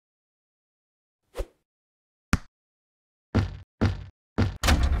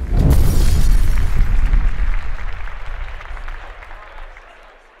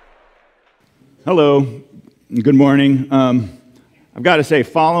Hello, good morning. I've got to say,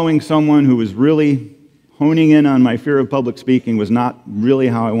 following someone who was really honing in on my fear of public speaking was not really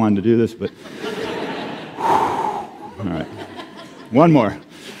how I wanted to do this, but all right, one more.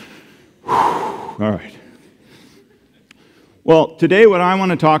 All right. Well, today what I want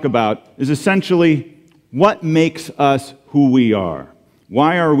to talk about is essentially what makes us who we are.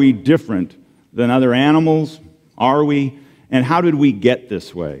 Why are we different than other animals? Are we? And how did we get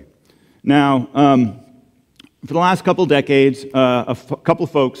this way? Now, for the last couple decades, a couple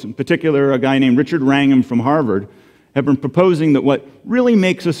folks, in particular a guy named Richard Wrangham from Harvard, have been proposing that what really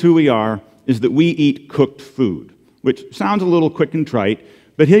makes us who we are is that we eat cooked food, which sounds a little quick and trite,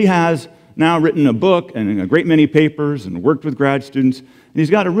 but he has now written a book and a great many papers and worked with grad students, and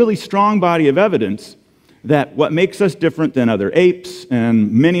he's got a really strong body of evidence that what makes us different than other apes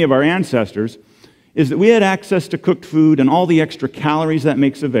and many of our ancestors is that we had access to cooked food and all the extra calories that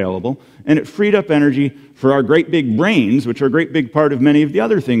makes available, and it freed up energy for our great big brains, which are a great big part of many of the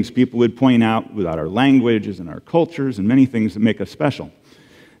other things people would point out about our languages and our cultures and many things that make us special.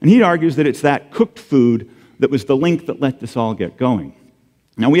 And he argues that it's that cooked food that was the link that let this all get going.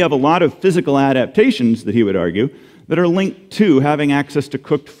 Now, we have a lot of physical adaptations, that he would argue, that are linked to having access to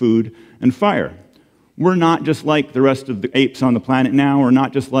cooked food and fire. We're not just like the rest of the apes on the planet now, or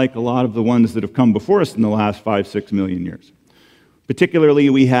not just like a lot of the ones that have come before us in the last 5-6 million years. Particularly,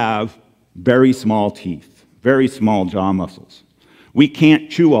 we have very small teeth, very small jaw muscles. We can't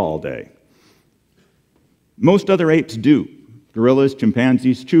chew all day. Most other apes do. Gorillas,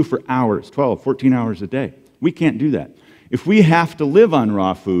 chimpanzees chew for hours, 12, 14 hours a day. We can't do that. If we have to live on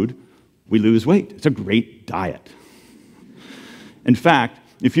raw food, we lose weight. It's a great diet. In fact,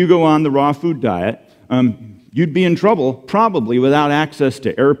 if you go on the raw food diet, you'd be in trouble probably without access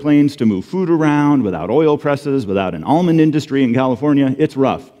to airplanes to move food around, without oil presses, without an almond industry in California. It's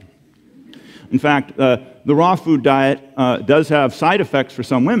rough. In fact, the raw food diet does have side effects for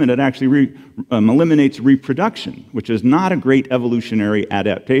some women. It actually eliminates reproduction, which is not a great evolutionary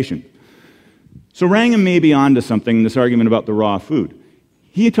adaptation. So Wrangham may be onto something in this argument about the raw food.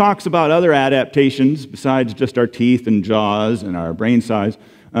 He talks about other adaptations besides just our teeth and jaws and our brain size.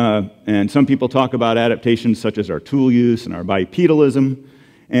 And some people talk about adaptations such as our tool use and our bipedalism.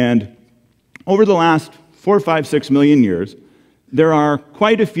 And over the last 4, 5, 6 million years, there are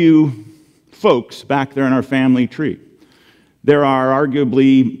quite a few folks back there in our family tree. There are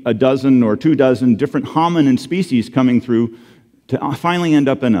arguably a dozen or 2 dozen different hominin species coming through to finally end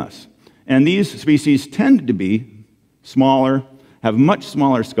up in us. And these species tend to be smaller, have much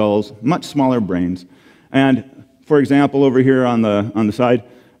smaller skulls, much smaller brains. And for example, over here on the side,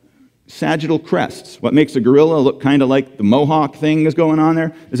 sagittal crests. What makes a gorilla look kind of like the mohawk thing is going on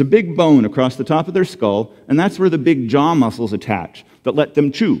there is a big bone across the top of their skull, and that's where the big jaw muscles attach that let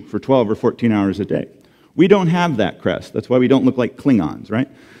them chew for 12 or 14 hours a day. We don't have that crest. That's why we don't look like Klingons, right?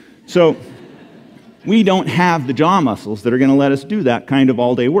 So we don't have the jaw muscles that are going to let us do that kind of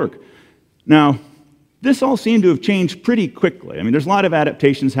all-day work. Now, this all seemed to have changed pretty quickly. I mean, there's a lot of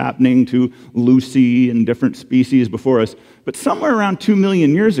adaptations happening to Lucy and different species before us, but somewhere around 2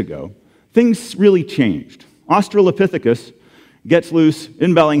 million years ago, things really changed. Australopithecus gets loose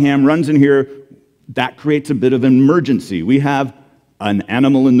in Bellingham, runs in here. That creates a bit of an emergency. We have an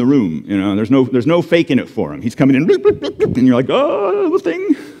animal in the room. You know, there's no faking it for him. He's coming in, and you're like, oh, the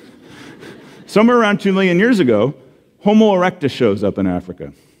thing. Somewhere around 2 million years ago, Homo erectus shows up in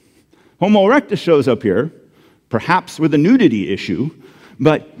Africa. Homo erectus shows up here, perhaps with a nudity issue,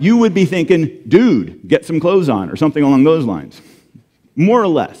 but you would be thinking, dude, get some clothes on, or something along those lines. More or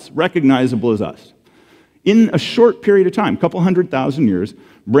less recognizable as us. In a short period of time, a couple 100,000 years,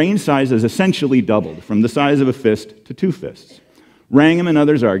 brain size has essentially doubled from the size of a fist to 2 fists. Wrangham and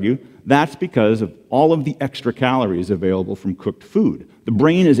others argue that's because of all of the extra calories available from cooked food. The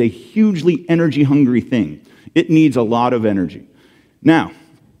brain is a hugely energy-hungry thing. It needs a lot of energy. Now,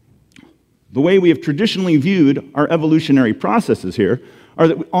 the way we have traditionally viewed our evolutionary processes here are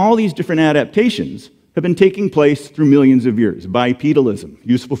that all these different adaptations have been taking place through millions of years. Bipedalism,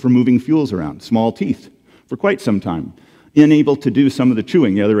 useful for moving fuels around, small teeth for quite some time, unable to do some of the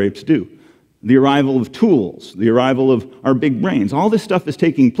chewing the other apes do. The arrival of tools, the arrival of our big brains, all this stuff is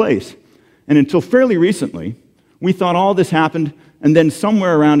taking place. And until fairly recently, we thought all this happened, and then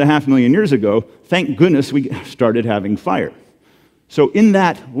somewhere around 500,000 years ago, thank goodness we started having fire. So in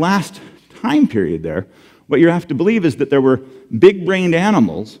that last time period there, what you have to believe is that there were big-brained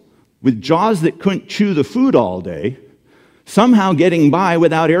animals with jaws that couldn't chew the food all day, somehow getting by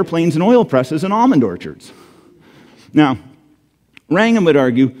without airplanes and oil presses and almond orchards. Now, Wrangham would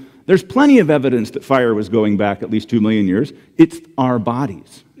argue there's plenty of evidence that fire was going back at least 2 million years. It's our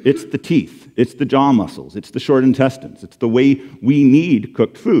bodies. It's the teeth. It's the jaw muscles. It's the short intestines. It's the way we need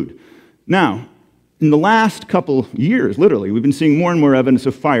cooked food. Now, in the last couple years, literally, we've been seeing more and more evidence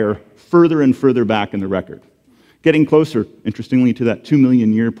of fire further and further back in the record, getting closer, interestingly, to that 2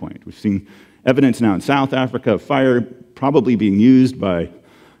 million year point. We've seen evidence now in South Africa of fire probably being used by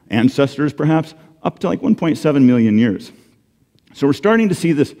ancestors, perhaps, up to like 1.7 million years. So we're starting to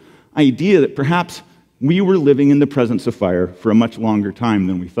see this idea that perhaps we were living in the presence of fire for a much longer time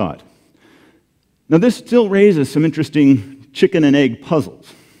than we thought. Now, this still raises some interesting chicken and egg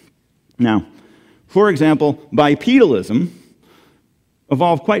puzzles. Now, for example, bipedalism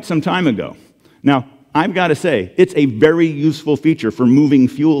evolved quite some time ago. Now, I've got to say, it's a very useful feature for moving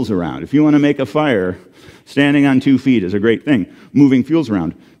fuels around. If you want to make a fire, standing on 2 feet is a great thing, moving fuels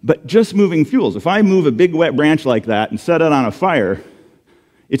around. But just moving fuels, if I move a big wet branch like that and set it on a fire,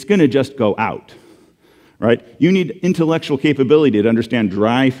 it's going to just go out, right? You need intellectual capability to understand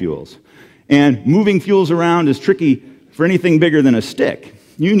dry fuels. And moving fuels around is tricky for anything bigger than a stick.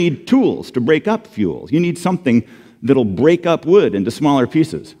 You need tools to break up fuels. You need something that'll break up wood into smaller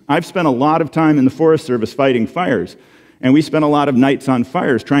pieces. I've spent a lot of time in the Forest Service fighting fires, and we spent a lot of nights on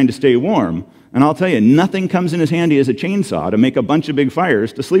fires trying to stay warm. And I'll tell you, nothing comes in as handy as a chainsaw to make a bunch of big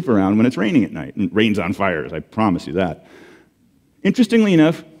fires to sleep around when it's raining at night. And it rains on fires, I promise you that. Interestingly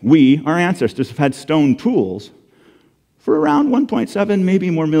enough, our ancestors, have had stone tools for around 1.7, maybe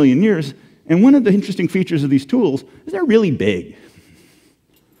more million years. And one of the interesting features of these tools is they're really big.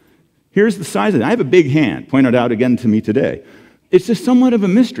 Here's the size of it. I have a big hand, pointed out again to me today. It's just somewhat of a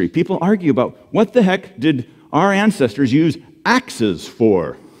mystery. People argue about what the heck did our ancestors use axes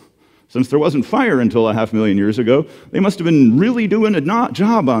for? Since there wasn't fire until 500,000 years ago, they must have been really doing a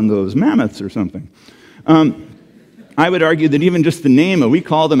job on those mammoths or something. I would argue that even just the name, we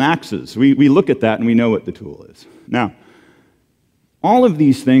call them axes. We look at that and we know what the tool is. Now, all of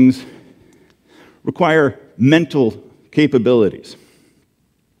these things require mental capabilities.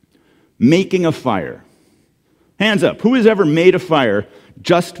 Making a fire. Hands up, who has ever made a fire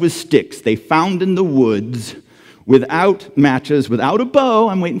just with sticks they found in the woods, without matches, without a bow?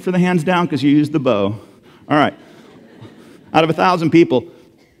 I'm waiting for the hands down because you used the bow. All right. Out of 1,000 people,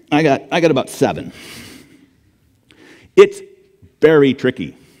 I got about 7. It's very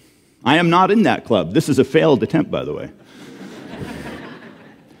tricky. I am not in that club. This is a failed attempt, by the way.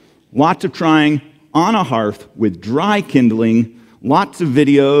 Lots of trying on a hearth with dry kindling, lots of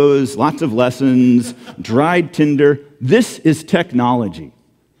videos, lots of lessons, dried tinder. This is technology.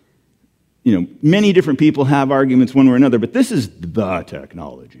 Many different people have arguments one way or another, but this is the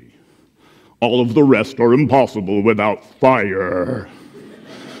technology. All of the rest are impossible without fire.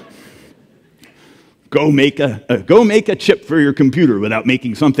 Go make a chip for your computer without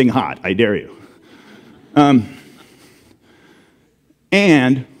making something hot. I dare you.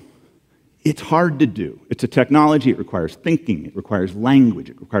 And it's hard to do. It's a technology. It requires thinking. It requires language.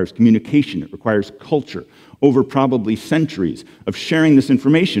 It requires communication. It requires culture over probably centuries of sharing this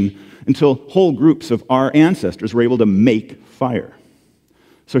information until whole groups of our ancestors were able to make fire.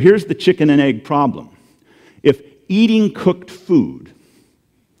 So here's the chicken and egg problem. If eating cooked food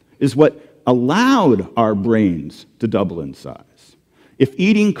is what allowed our brains to double in size, if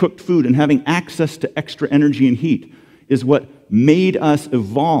eating cooked food and having access to extra energy and heat is what made us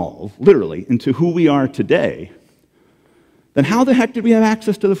evolve, literally, into who we are today, then how the heck did we have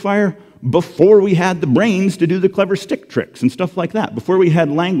access to the fire before we had the brains to do the clever stick tricks and stuff like that, before we had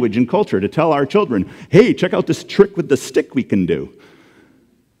language and culture to tell our children, hey, check out this trick with the stick we can do?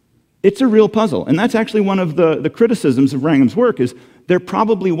 It's a real puzzle, and that's actually one of the criticisms of Wrangham's work is there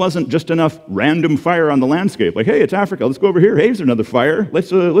probably wasn't just enough random fire on the landscape, like, hey, it's Africa, let's go over here, hey, there's another fire,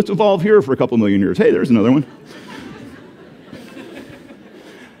 let's evolve here for a couple million years, hey, there's another one.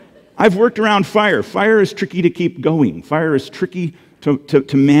 I've worked around fire. Fire is tricky to keep going. Fire is tricky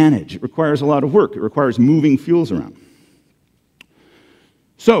to manage. It requires a lot of work. It requires moving fuels around.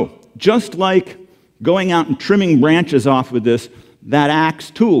 So, just like going out and trimming branches off with that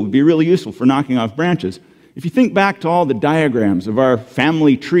axe tool would be really useful for knocking off branches. If you think back to all the diagrams of our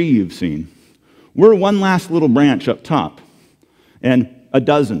family tree you've seen, we're one last little branch up top. And a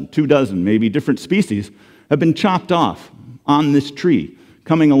dozen, 2 dozen, maybe different species have been chopped off on this tree,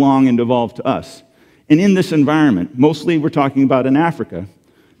 coming along and evolved to us. And in this environment, mostly we're talking about in Africa,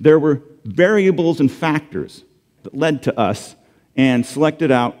 there were variables and factors that led to us and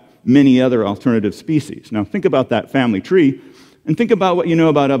selected out many other alternative species. Now think about that family tree and think about what you know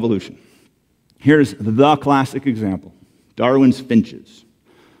about evolution. Here's the classic example, Darwin's finches.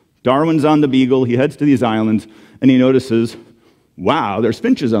 Darwin's on the Beagle, he heads to these islands, and he notices, wow, there's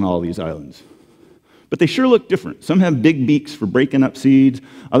finches on all these islands. But they sure look different. Some have big beaks for breaking up seeds,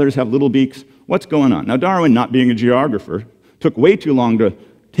 others have little beaks. What's going on? Now, Darwin, not being a geographer, took way too long to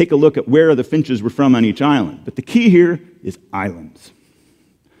take a look at where the finches were from on each island. But the key here is islands.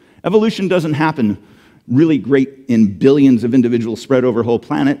 Evolution doesn't happen really great in billions of individuals spread over whole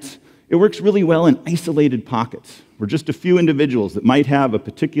planets. It works really well in isolated pockets, where just a few individuals that might have a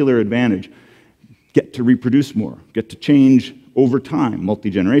particular advantage get to reproduce more, get to change over time,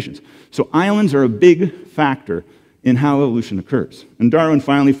 multi-generations. So islands are a big factor in how evolution occurs. And Darwin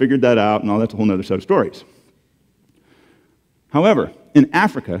finally figured that out, and all that's a whole other set of stories. However, in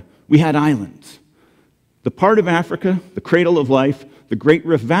Africa, we had islands. The part of Africa, the cradle of life, the Great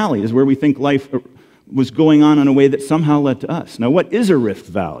Rift Valley, is where we think life was going on in a way that somehow led to us. Now, what is a rift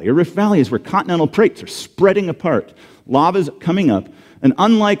valley? A rift valley is where continental plates are spreading apart, lava's coming up, and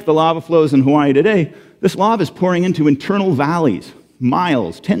unlike the lava flows in Hawaii today, this lava is pouring into internal valleys,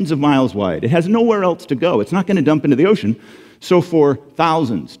 miles, tens of miles wide. It has nowhere else to go. It's not going to dump into the ocean. So for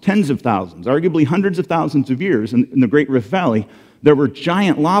thousands, tens of thousands, arguably hundreds of thousands of years in the Great Rift Valley, there were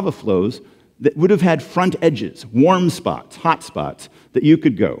giant lava flows that would have had front edges, warm spots, hot spots, that you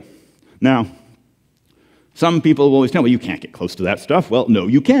could go. Now, some people will always tell me, you can't get close to that stuff. Well, no,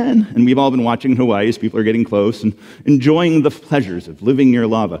 you can. And we've all been watching Hawaii as people are getting close and enjoying the pleasures of living near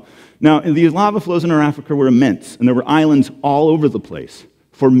lava. Now, these lava flows in Africa were immense, and there were islands all over the place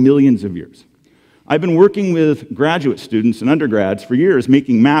for millions of years. I've been working with graduate students and undergrads for years,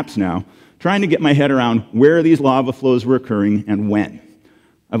 making maps now, trying to get my head around where these lava flows were occurring and when.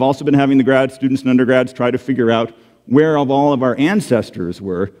 I've also been having the grad students and undergrads try to figure out where all of our ancestors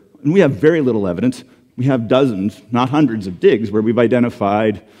were, and we have very little evidence. We have dozens, not hundreds of digs where we've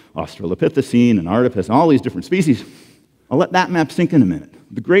identified Australopithecine and Ardipithecine, all these different species. I'll let that map sink in a minute.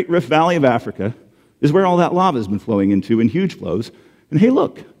 The Great Rift Valley of Africa is where all that lava has been flowing into in huge flows. And hey,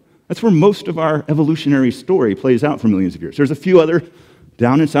 look, that's where most of our evolutionary story plays out for millions of years. There's a few other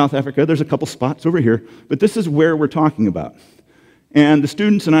down in South Africa. There's a couple spots over here. But this is where we're talking about. And the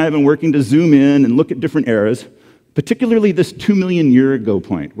students and I have been working to zoom in and look at different eras, particularly this 2 million year ago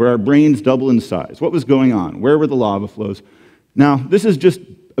point, where our brains double in size. What was going on? Where were the lava flows? Now, this is just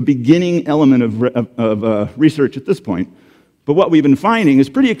a beginning element of research at this point, but what we've been finding is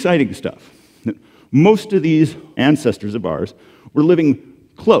pretty exciting stuff. Most of these ancestors of ours were living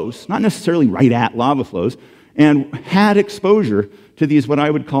close, not necessarily right at lava flows, and had exposure to these what I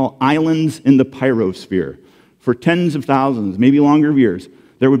would call islands in the pyrosphere. For tens of thousands, maybe longer of years,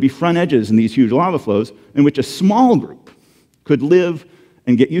 there would be front edges in these huge lava flows in which a small group could live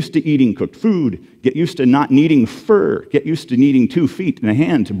and get used to eating cooked food, get used to not needing fur, get used to needing 2 feet and a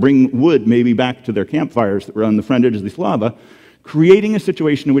hand to bring wood maybe back to their campfires that were on the front edge of this lava, creating a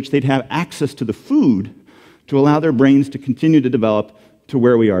situation in which they'd have access to the food to allow their brains to continue to develop to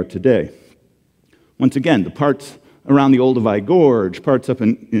where we are today. Once again, the parts around the Olduvai Gorge, parts up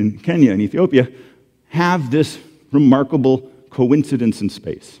in Kenya and Ethiopia, have this remarkable coincidence in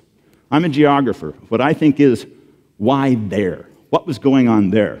space. I'm a geographer. What I think is, why there? What was going on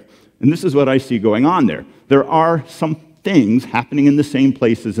there? And this is what I see going on there. There are some things happening in the same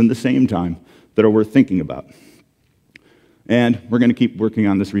places in the same time that are worth thinking about. And we're going to keep working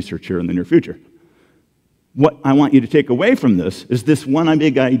on this research here in the near future. What I want you to take away from this is this one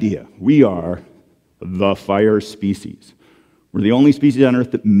big idea. We are the fire species. We're the only species on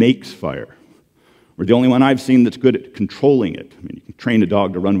Earth that makes fire. We're the only one I've seen that's good at controlling it. I mean, you can train a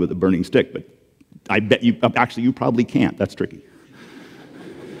dog to run with a burning stick, but I bet you, actually, you probably can't. That's tricky.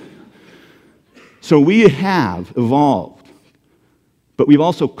 So we have evolved, but we've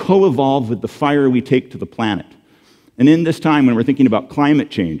also co-evolved with the fire we take to the planet. And in this time when we're thinking about climate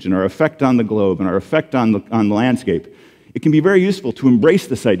change and our effect on the globe and our effect on the landscape, it can be very useful to embrace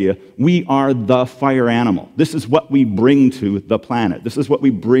this idea. We are the fire animal. This is what we bring to the planet. This is what we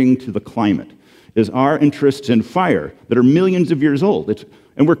bring to the climate, is our interests in fire that are millions of years old.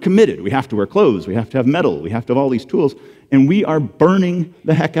 And we're committed. We have to wear clothes. We have to have metal. We have to have all these tools. And we are burning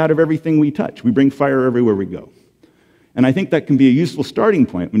the heck out of everything we touch. We bring fire everywhere we go. And I think that can be a useful starting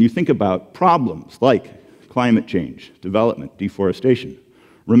point when you think about problems like climate change, development, deforestation.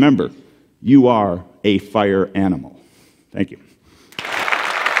 Remember, you are a fire animal. Thank you.